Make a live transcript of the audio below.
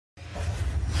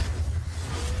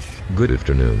Good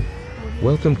afternoon.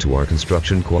 Welcome to our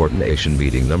construction coordination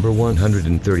meeting number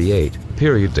 138,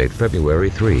 period date February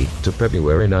 3 to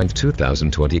February 9,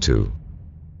 2022.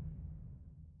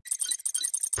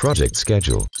 Project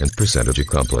schedule and percentage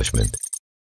accomplishment.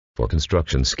 For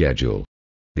construction schedule,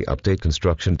 the update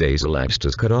construction days elapsed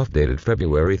as cutoff dated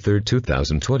February 3,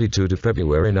 2022 to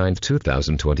February 9,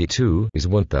 2022 is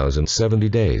 1,070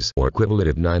 days or equivalent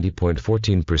of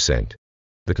 90.14%.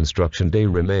 The construction day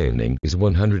remaining is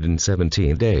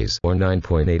 117 days or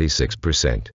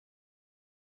 9.86%.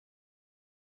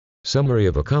 Summary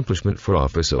of accomplishment for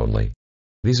office only.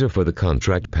 These are for the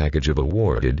contract package of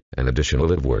awarded and additional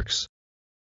works.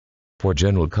 For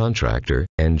general contractor,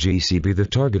 NGCB the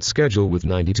target schedule with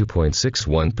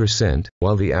 92.61%,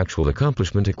 while the actual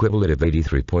accomplishment equivalent of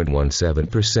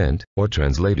 83.17%, or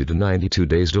translated to 92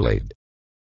 days delayed.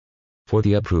 For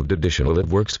the approved additional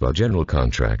works by general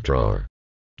contractor are: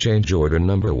 change order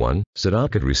number 1,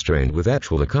 Sadaka restrained with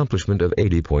actual accomplishment of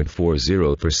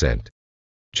 80.40%.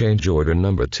 Change order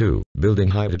number 2, building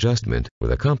height adjustment,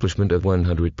 with accomplishment of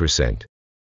 100%.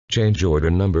 Change order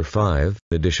number 5,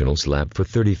 additional slab for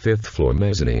 35th floor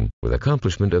mezzanine, with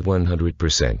accomplishment of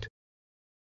 100%.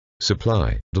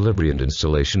 Supply, delivery and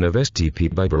installation of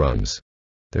STP by Barons.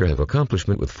 There have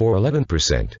accomplishment with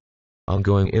 411%.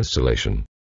 Ongoing installation.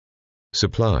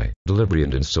 Supply, delivery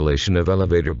and installation of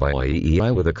elevator by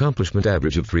IEI with accomplishment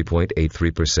average of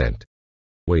 3.83%.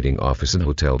 Waiting office and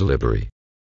hotel delivery.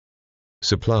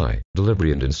 Supply,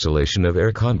 delivery and installation of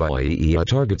aircon by IEI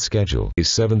target schedule is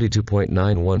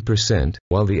 72.91%,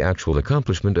 while the actual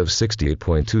accomplishment of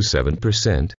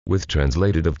 68.27%, with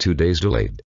translated of 2 days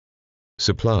delayed.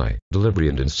 Supply, delivery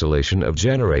and installation of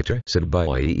generator set by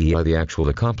IEI the actual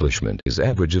accomplishment is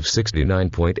average of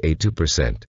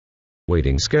 69.82%.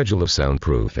 Waiting schedule of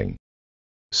soundproofing.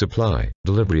 Supply,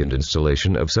 delivery and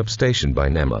installation of substation by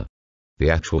NEMA.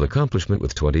 The actual accomplishment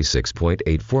with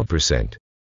 26.84%.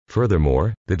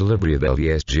 Furthermore, the delivery of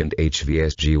LVSG and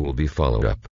HVSG will be followed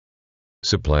up.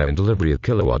 Supply and delivery of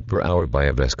kilowatt per hour by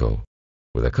Avesco.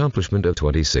 With accomplishment of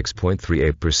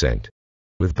 26.38%.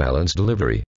 With balance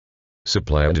delivery.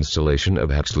 Supply and installation of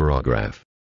accelerograph.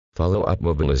 Follow-up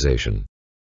mobilization.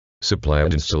 Supply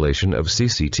and installation of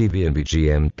CCTV and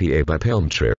BGMPA by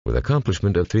Palmtree, with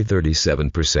accomplishment of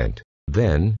 337%.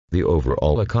 Then, the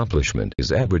overall accomplishment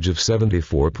is average of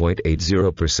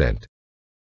 74.80%.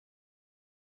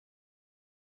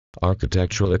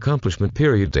 Architectural accomplishment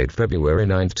period date February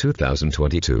 9,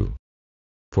 2022.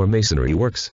 For masonry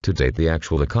works, to date the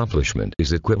actual accomplishment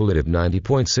is equivalent of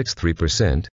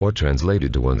 90.63%, or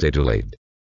translated to 1 day delayed.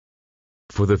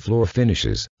 For the floor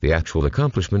finishes, the actual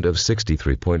accomplishment of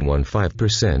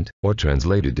 63.15%, or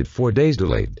translated to 4 days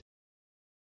delayed.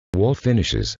 Wall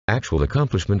finishes, actual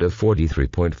accomplishment of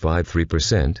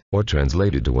 43.53%, or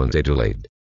translated to 1 day delayed.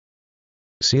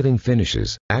 Ceiling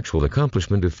finishes, actual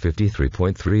accomplishment of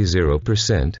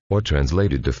 53.30%, or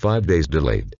translated to 5 days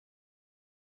delayed.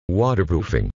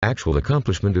 Waterproofing, actual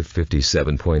accomplishment of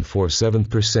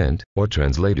 57.47%, or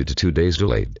translated to 2 days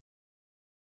delayed.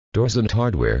 Doors and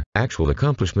hardware, actual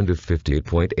accomplishment of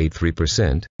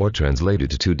 58.83%, or translated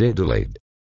to 2 day delayed.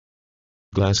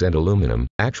 Glass and aluminum,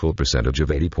 actual percentage of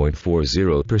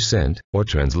 80.40%, or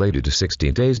translated to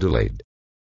 16 days delayed.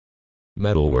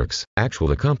 Metalworks,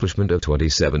 actual accomplishment of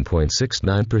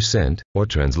 27.69%, or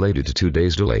translated to 2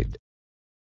 days delayed.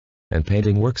 And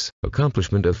painting works,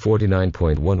 accomplishment of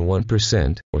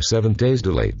 49.11%, or 7 days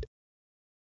delayed.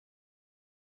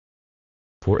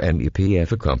 For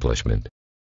MEPF accomplishment.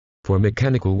 For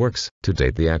mechanical works, to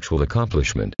date the actual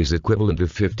accomplishment is equivalent to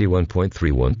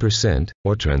 51.31%,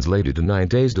 or translated to 9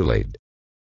 days delayed.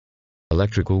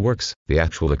 Electrical works, the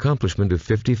actual accomplishment of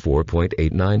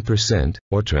 54.89%,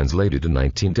 or translated to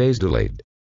 19 days delayed.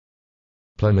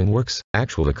 Plumbing works,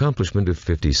 actual accomplishment of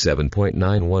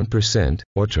 57.91%,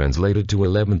 or translated to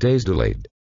 11 days delayed.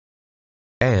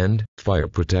 And, fire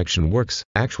protection works,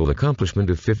 actual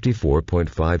accomplishment of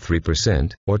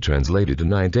 54.53%, or translated to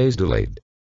 9 days delayed.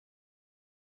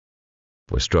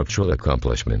 For structural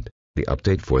accomplishment, the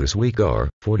update for this week are: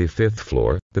 45th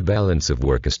floor, the balance of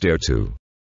work is stair 2.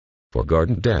 For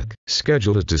garden deck,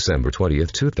 scheduled is December 20,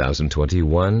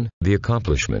 2021, the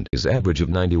accomplishment is average of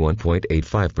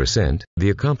 91.85%. The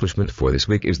accomplishment for this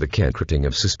week is the concreting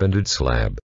of suspended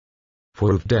slab.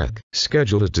 For roof deck,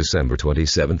 scheduled is December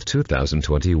 27,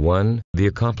 2021, the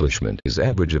accomplishment is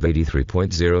average of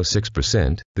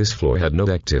 83.06%. This floor had no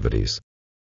activities.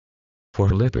 For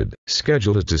lipid,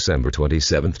 scheduled is December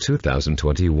 27,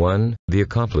 2021, the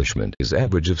accomplishment is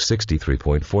average of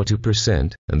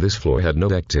 63.42%, and this floor had no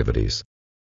activities.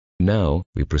 Now,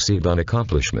 we proceed on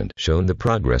accomplishment shown the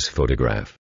progress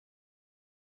photograph.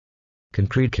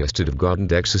 concrete casted of garden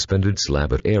deck suspended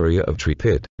slab at area of tree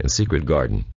pit and secret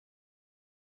garden.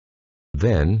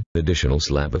 Then, additional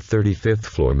slab of 35th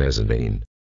floor mezzanine.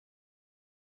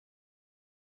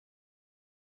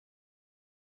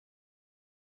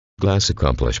 Glass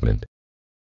accomplishment.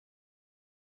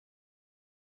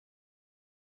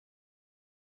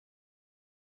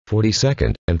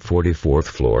 (42nd and 44th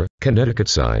floor, Connecticut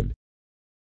side).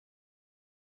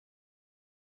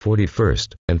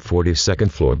 41st and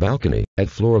 42nd floor balcony, at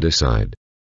Florida side.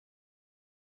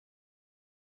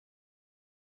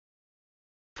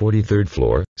 43rd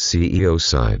floor, CEO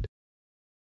side.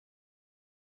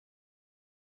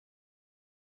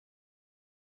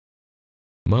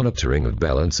 Monitoring of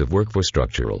balance of work for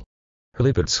structural.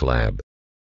 Helipad slab.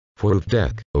 For roof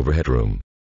deck, overhead room.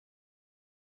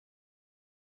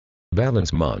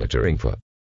 Balance monitoring for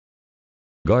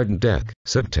garden deck,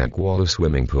 sub-tank wall of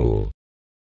swimming pool.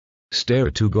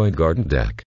 Stair to going garden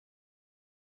deck.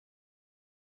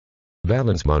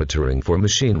 Balance monitoring for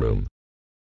machine room.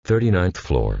 39th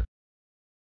floor.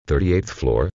 38th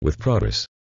floor, with progress.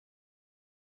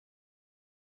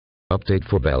 Update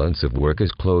for balance of work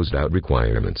is closed out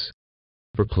requirements.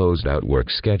 For closed out work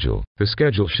schedule, the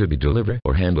schedule should be delivered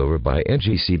or handover by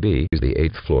NGCB is the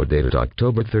 8th floor dated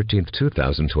October 13,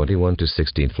 2021 to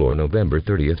 16th floor November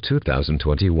 30,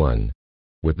 2021.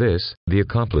 With this, the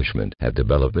accomplishment had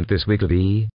development this week of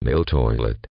E, male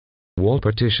toilet. Wall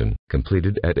partition,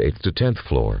 completed at 8th to 10th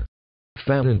floor.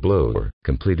 Fan and blower,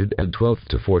 completed at 12th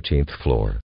to 14th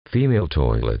floor. Female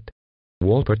toilet.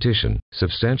 Wall partition,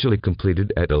 substantially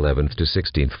completed at 11th to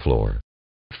 16th floor.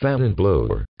 Fan and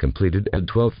blower, completed at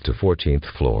 12th to 14th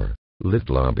floor. Lift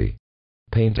lobby.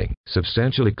 Painting,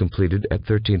 substantially completed at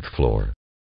 13th floor.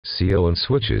 CO and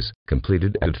switches,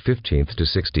 completed at 15th to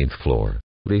 16th floor.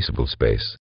 Leasable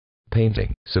space.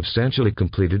 Painting, substantially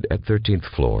completed at 13th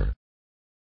floor.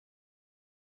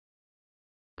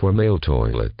 For male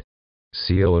toilet.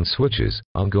 CO and switches,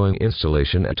 ongoing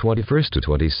installation at 21st to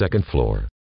 22nd floor.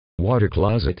 Water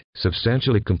closet,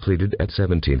 substantially completed at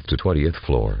 17th to 20th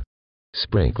floor.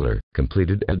 Sprinkler,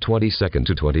 completed at 22nd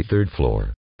to 23rd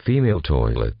floor. Female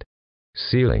toilet.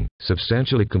 Ceiling,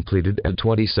 substantially completed at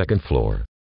 22nd floor.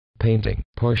 Painting,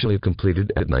 partially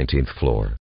completed at 19th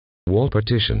floor. Wall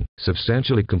partition,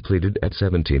 substantially completed at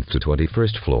 17th to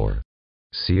 21st floor.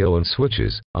 CO and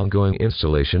switches, ongoing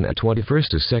installation at 21st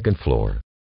to 2nd floor.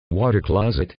 Water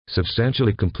closet,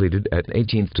 substantially completed at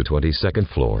 18th to 22nd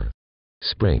floor.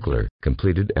 Sprinkler,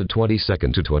 completed at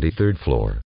 22nd to 23rd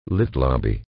floor. Lift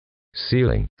lobby.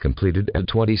 Ceiling, completed at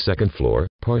 22nd floor,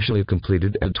 partially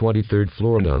completed at 23rd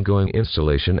floor and ongoing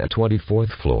installation at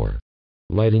 24th floor.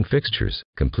 Lighting fixtures,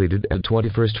 completed at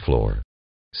 21st floor.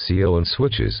 CO and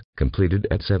switches, completed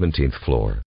at 17th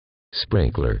floor.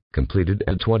 Sprinkler, completed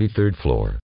at 23rd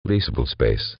floor. Leasable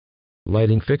space.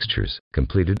 Lighting fixtures,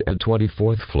 completed at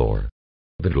 24th floor.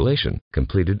 Ventilation,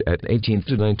 completed at 18th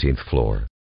to 19th floor.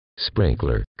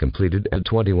 Sprinkler, completed at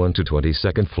 21 to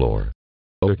 22nd floor.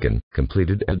 Oaken,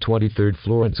 completed at 23rd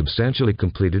floor and substantially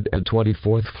completed at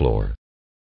 24th floor.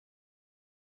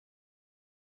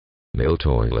 Male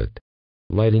toilet.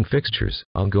 Lighting fixtures,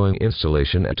 ongoing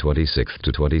installation at 26th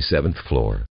to 27th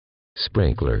floor.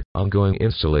 Sprinkler, ongoing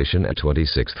installation at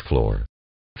 26th floor.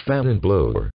 Fan and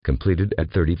blower, completed at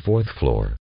 34th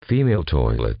floor. Female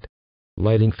toilet.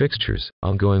 Lighting fixtures,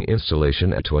 ongoing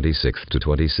installation at 26th to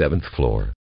 27th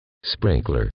floor.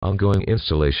 Sprinkler, ongoing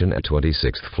installation at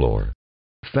 26th floor.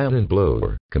 Fan and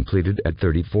blower, completed at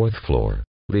 34th floor.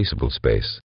 Leasable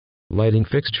space. Lighting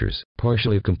fixtures,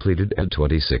 partially completed at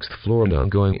 26th floor and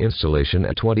ongoing installation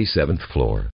at 27th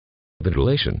floor.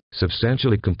 Ventilation,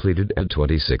 substantially completed at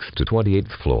 26th to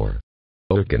 28th floor.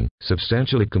 Oaken,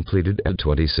 substantially completed at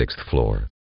 26th floor.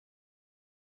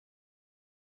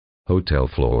 Hotel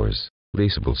floors,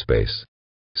 leasable space.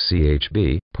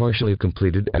 CHB, partially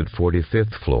completed at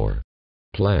 45th floor.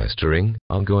 Plastering,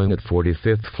 ongoing at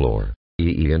 45th floor.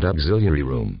 EE and auxiliary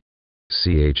room.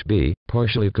 CHB,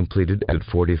 partially completed at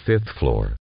 45th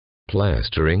floor.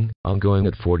 Plastering, ongoing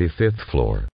at 45th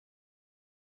floor.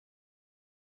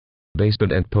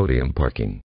 Basement and podium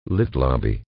parking. Lift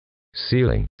lobby.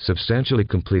 Ceiling, substantially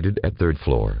completed at 3rd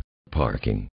floor.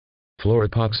 Parking. Floor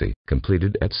epoxy,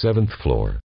 completed at 7th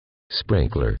floor.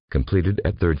 Sprinkler, completed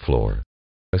at 3rd floor.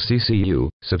 A CCU,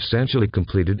 substantially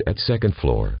completed at 2nd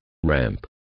floor. Ramp.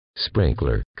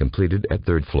 Sprinkler, completed at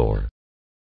 3rd floor.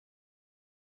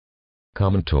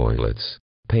 Common toilets.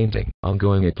 Painting,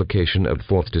 ongoing application of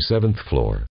 4th to 7th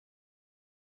floor.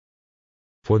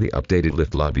 For the updated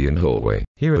lift lobby and hallway,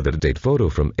 here are the date photo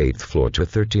from 8th floor to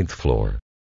 13th floor,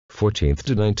 14th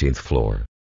to 19th floor,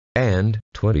 and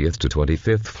 20th to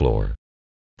 25th floor.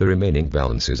 The remaining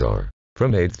balances are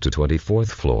From 8th to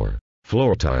 24th floor,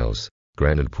 floor tiles,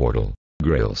 granite portal,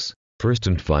 grills, first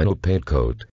and final paint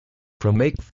coat. From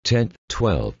 8th, 10th,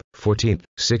 12th, 14th,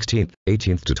 16th,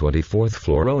 18th to 24th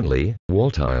floor only, wall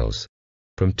tiles.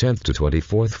 From 10th to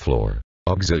 24th floor,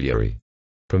 auxiliary.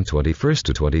 From 21st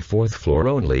to 24th floor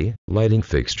only, lighting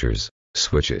fixtures,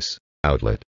 switches,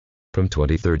 outlet. From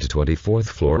 23rd to 24th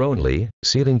floor only,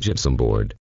 ceiling gypsum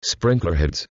board, sprinkler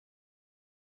heads.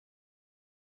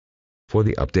 For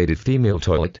the updated female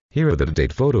toilet, here are the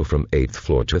date photo from 8th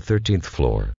floor to 13th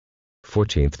floor,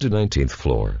 14th to 19th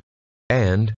floor,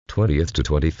 and 20th to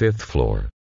 25th floor.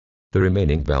 The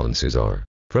remaining balances are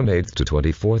from 8th to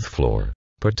 24th floor,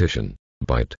 partition,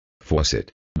 bite,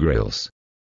 faucet, grills.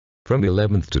 From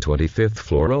 11th to 25th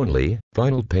floor only,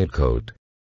 final paint coat.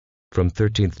 From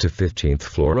 13th to 15th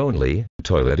floor only,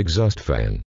 toilet exhaust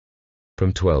fan.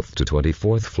 From 12th to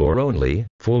 24th floor only,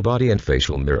 full body and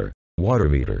facial mirror, water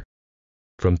meter.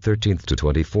 From 13th to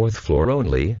 24th floor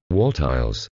only, wall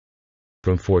tiles.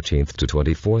 From 14th to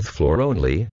 24th floor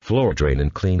only, floor drain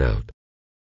and clean out.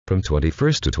 From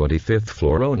 21st to 25th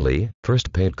floor only,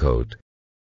 first paint coat.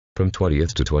 From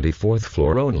 20th to 24th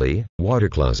floor only, water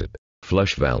closet,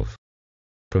 flush valve.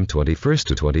 From 21st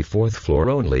to 24th floor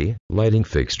only, lighting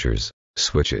fixtures,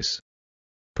 switches.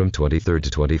 From 23rd to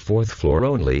 24th floor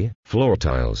only, floor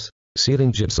tiles,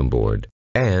 ceiling gypsum board,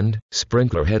 and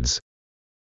sprinkler heads.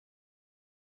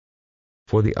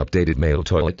 For the updated male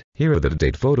toilet, here are the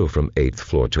date photo from 8th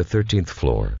floor to 13th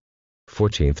floor,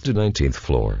 14th to 19th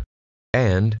floor,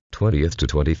 and 20th to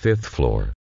 25th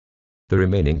floor. The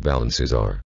remaining balances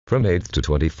are from 8th to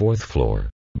 24th floor,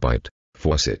 bite,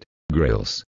 faucet,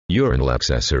 grills, urinal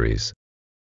accessories.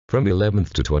 From 11th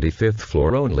to 25th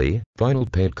floor only, final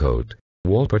paint coat,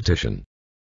 wall partition.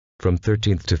 From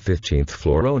 13th to 15th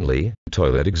floor only,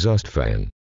 toilet exhaust fan.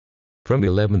 From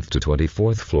 11th to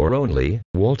 24th floor only,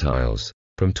 wall tiles.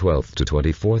 From 12th to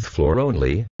 24th floor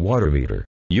only, water meter,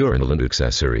 urinal and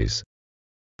accessories.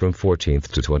 From 14th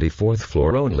to 24th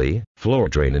floor only, floor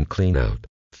drain and clean out,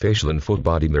 facial and full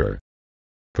body mirror.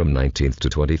 From 19th to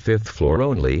 25th floor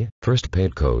only, first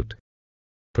paint coat.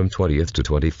 From 20th to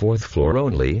 24th floor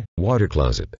only, water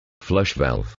closet, flush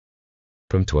valve.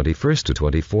 From 21st to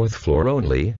 24th floor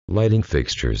only, lighting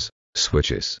fixtures,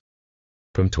 switches.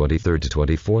 From 23rd to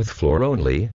 24th floor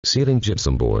only, ceiling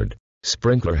gypsum board,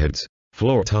 sprinkler heads,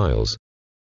 floor tiles.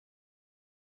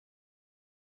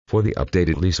 For the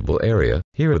updated leasable area,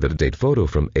 here are the date photo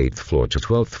from 8th floor to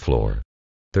 12th floor,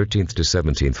 13th to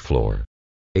 17th floor,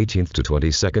 18th to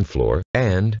 22nd floor,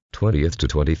 and 20th to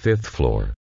 25th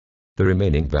floor. The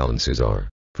remaining balances are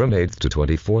from 8th to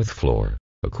 24th floor,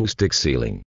 acoustic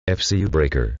ceiling, FCU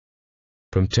breaker.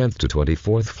 From 10th to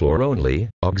 24th floor only,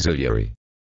 auxiliary.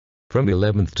 From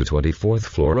 11th to 24th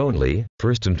floor only,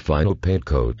 first and final paint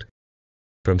coat.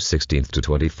 From 16th to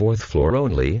 24th floor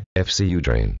only, FCU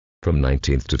drain. From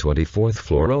 19th to 24th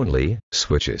floor only,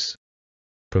 switches.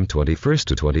 From 21st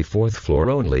to 24th floor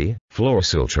only, floor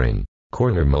sill train,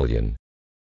 corner mullion.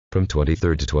 From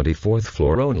 23rd to 24th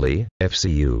floor only,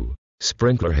 FCU,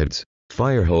 sprinkler heads,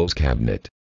 fire hose cabinet.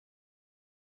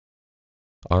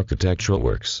 Architectural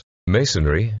works,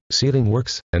 masonry, ceiling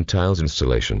works, and tiles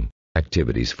installation.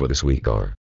 Activities for this week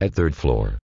are, at 3rd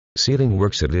floor, ceiling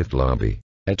works at lift lobby.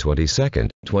 At 22nd,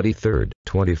 23rd,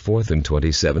 24th and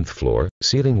 27th floor,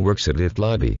 ceiling works at lift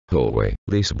lobby, hallway,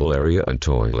 leasable area and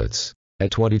toilets.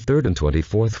 At 23rd and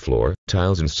 24th floor,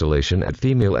 tiles installation at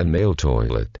female and male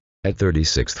toilet. At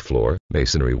 36th floor,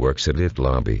 masonry works at lift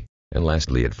lobby. And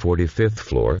lastly at 45th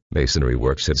floor, masonry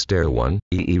works at stair 1,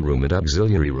 EE room and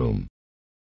auxiliary room.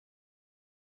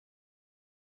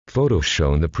 Photos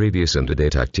shown the previous and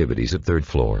to-date activities at 3rd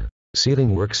floor,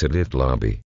 ceiling works at lift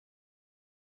lobby.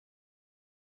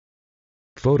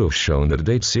 Photos shown the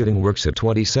date ceiling works at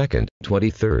 22nd,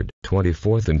 23rd,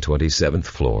 24th and 27th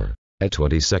floor. At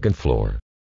 22nd floor,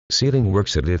 ceiling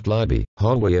works at lift lobby,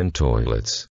 hallway and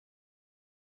toilets.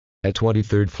 At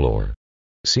 23rd floor,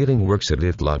 ceiling works at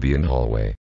lift lobby and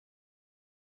hallway.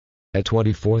 At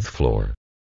 24th floor,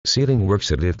 ceiling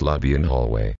works at lift lobby and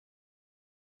hallway.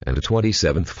 And at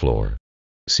 27th floor,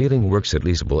 ceiling works at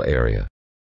leasable area.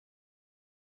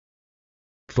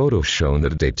 Photos shown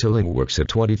that detailing works at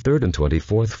 23rd and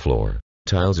 24th floor,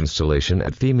 tiles installation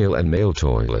at female and male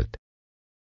toilet.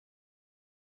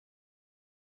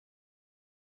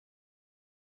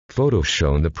 Photos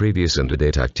shown the previous and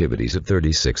to-date activities at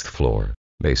 36th floor,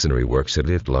 masonry works at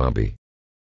lift lobby.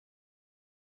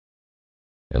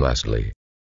 And lastly,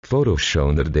 photos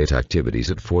shown the to-date activities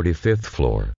at 45th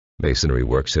floor, masonry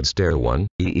works at stair 1,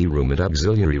 EE room and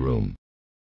auxiliary room.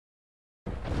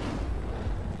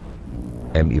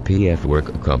 MEPF work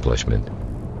accomplishment.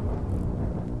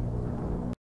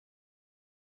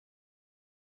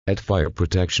 At fire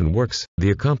protection works,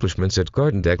 the accomplishments at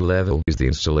garden deck level is the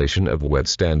installation of wet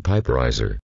stand pipe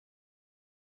riser.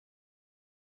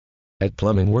 At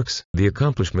plumbing works, the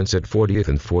accomplishments at 40th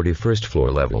and 41st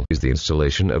floor level is the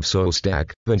installation of soil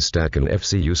stack, vent stack and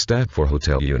FCU stack for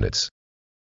hotel units.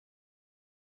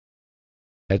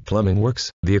 At plumbing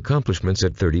works, the accomplishments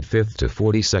at 35th to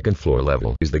 42nd floor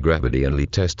level is the gravity and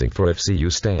leak testing for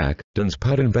FCU stack,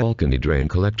 downspout and balcony drain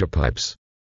collector pipes.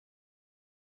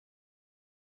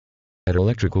 At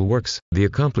electrical works, the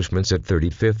accomplishments at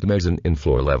 35th mezzanine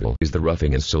floor level is the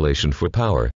roughing installation for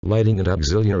power, lighting and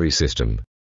auxiliary system.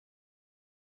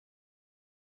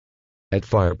 At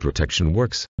fire protection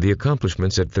works, the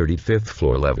accomplishments at 35th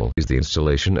floor level is the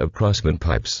installation of crossman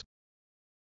pipes.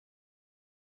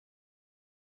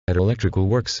 At electrical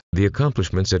works, the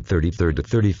accomplishments at 33rd to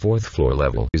 34th floor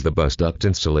level is the bus duct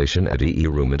installation at EE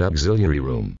room and auxiliary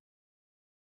room.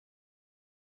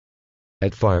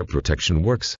 At fire protection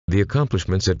works, the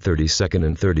accomplishments at 32nd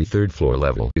and 33rd floor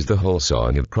level is the hole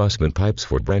sawing of crossman pipes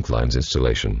for branch lines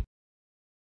installation.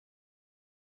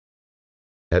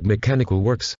 At mechanical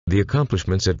works, the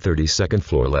accomplishments at 32nd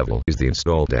floor level is the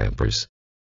install dampers.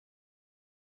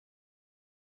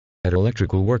 At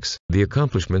electrical works, the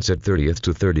accomplishments at 30th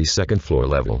to 32nd floor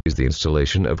level is the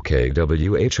installation of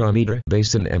kWh meter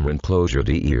base and EMR enclosure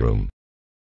DE room.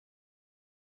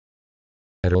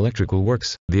 At electrical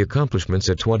works, the accomplishments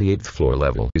at 28th floor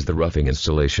level is the roughing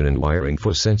installation and wiring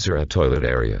for sensor at toilet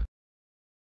area.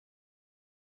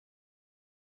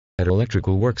 At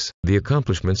electrical works, the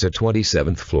accomplishments at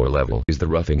 27th floor level is the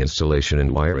roughing installation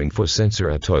and wiring for sensor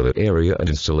at toilet area and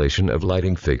installation of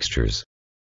lighting fixtures.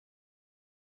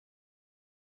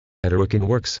 At working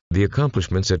works, the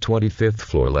accomplishments at 25th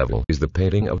floor level is the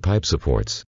painting of pipe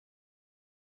supports.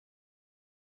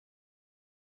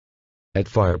 At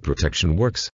fire protection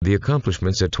works, the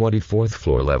accomplishments at 24th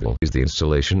floor level is the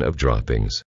installation of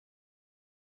droppings.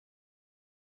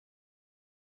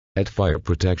 At fire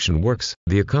protection works,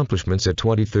 the accomplishments at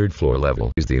 23rd floor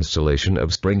level is the installation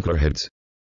of sprinkler heads.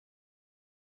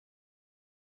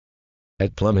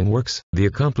 At plumbing works, the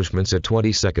accomplishments at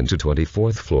 22nd to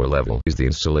 24th floor level is the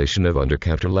installation of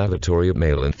undercounter lavatory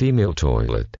male and female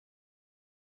toilet.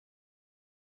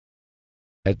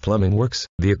 At plumbing works,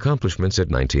 the accomplishments at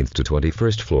 19th to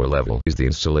 21st floor level is the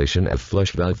installation of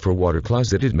flush valve for water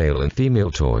closeted male and female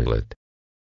toilet.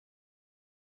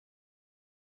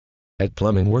 At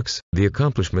plumbing works, the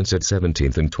accomplishments at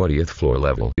 17th and 20th floor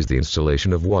level is the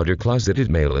installation of water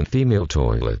closeted male and female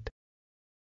toilet.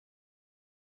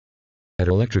 At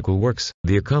electrical works,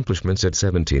 the accomplishments at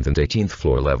 17th and 18th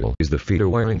floor level is the feeder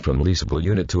wiring from leasable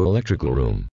unit to electrical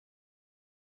room.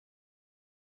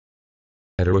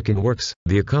 At working works,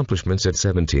 the accomplishments at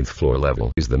 17th floor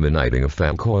level is the maniting of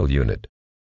fan coil unit.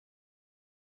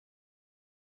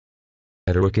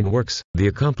 At working works, the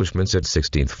accomplishments at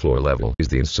 16th floor level is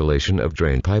the installation of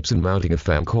drain pipes and mounting of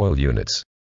fan coil units.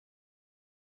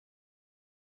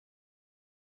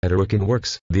 At working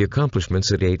works, the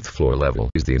accomplishments at 8th floor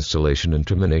level is the installation and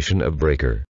termination of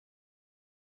breaker.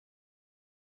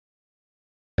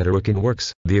 At working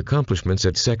works, the accomplishments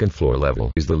at 2nd floor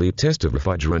level is the leak test of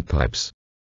refrigerant pipes.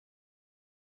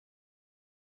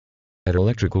 At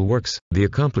electrical works, the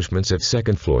accomplishments at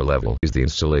 2nd floor level is the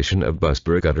installation of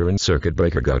busbar gutter and circuit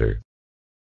breaker gutter.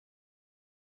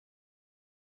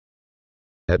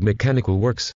 At mechanical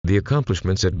works, the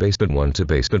accomplishments at basement 1 to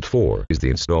basement 4 is the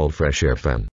installed fresh air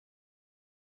fan.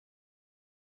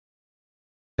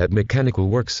 At mechanical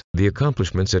works, the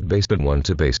accomplishments at basement 1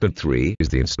 to basement 3 is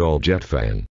the installed jet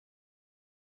fan.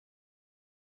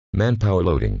 Manpower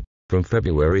loading. From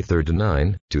February 3 to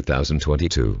 9,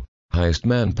 2022. Highest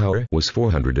manpower was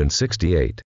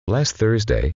 468. Last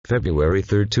Thursday, February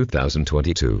 3,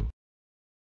 2022.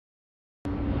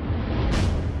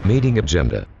 Meeting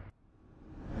agenda.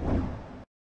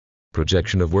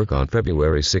 Projection of work on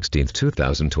February 16,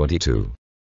 2022.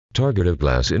 Target of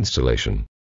glass installation.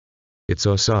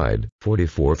 Itza side,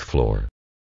 44th floor.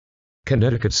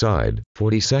 Connecticut side,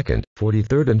 42nd,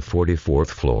 43rd and 44th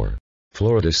floor.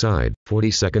 Florida side,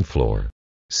 42nd floor.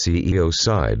 CEO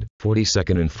side,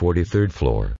 42nd and 43rd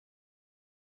floor.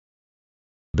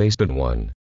 Basement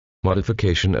 1.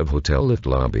 Modification of hotel lift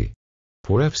lobby.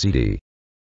 For FCD.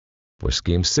 For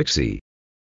Scheme 6E.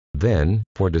 Then,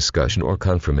 for discussion or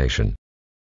confirmation.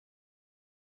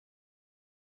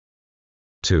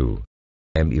 2.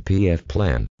 MEPF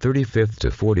plan, 35th to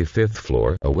 45th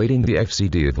floor awaiting the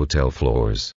FCD of hotel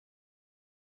floors.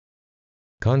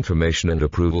 Confirmation and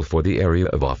approval for the area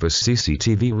of office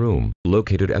CCTV room,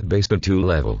 located at basement 2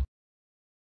 level.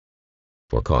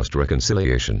 For cost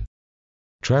reconciliation.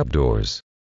 Trapdoors.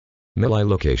 Milli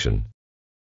location.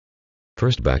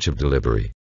 First batch of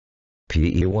delivery.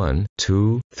 PE 1,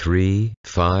 2, 3,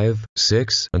 5,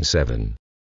 6, and 7.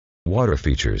 Water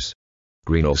features.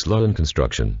 Greenhouse lawn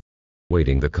construction.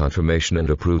 Waiting the confirmation and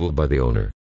approval by the owner.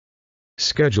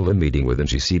 Schedule a meeting with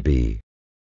NGCB.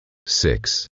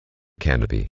 6.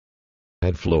 Canopy.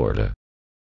 At Florida.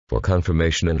 For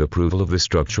confirmation and approval of the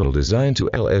structural design to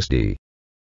LSD.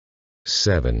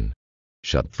 7.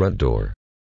 Shut front door.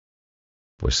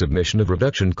 For submission of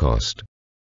reduction cost.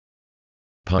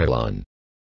 Pylon.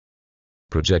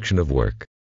 Projection of work.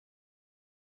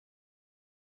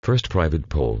 First private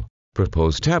pole.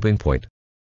 Proposed tapping point.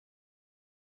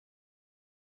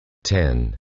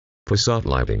 10. Facade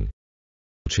lighting.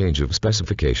 Change of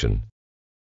specification.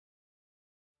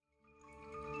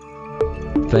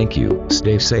 Thank you,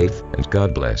 stay safe, and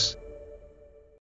God bless.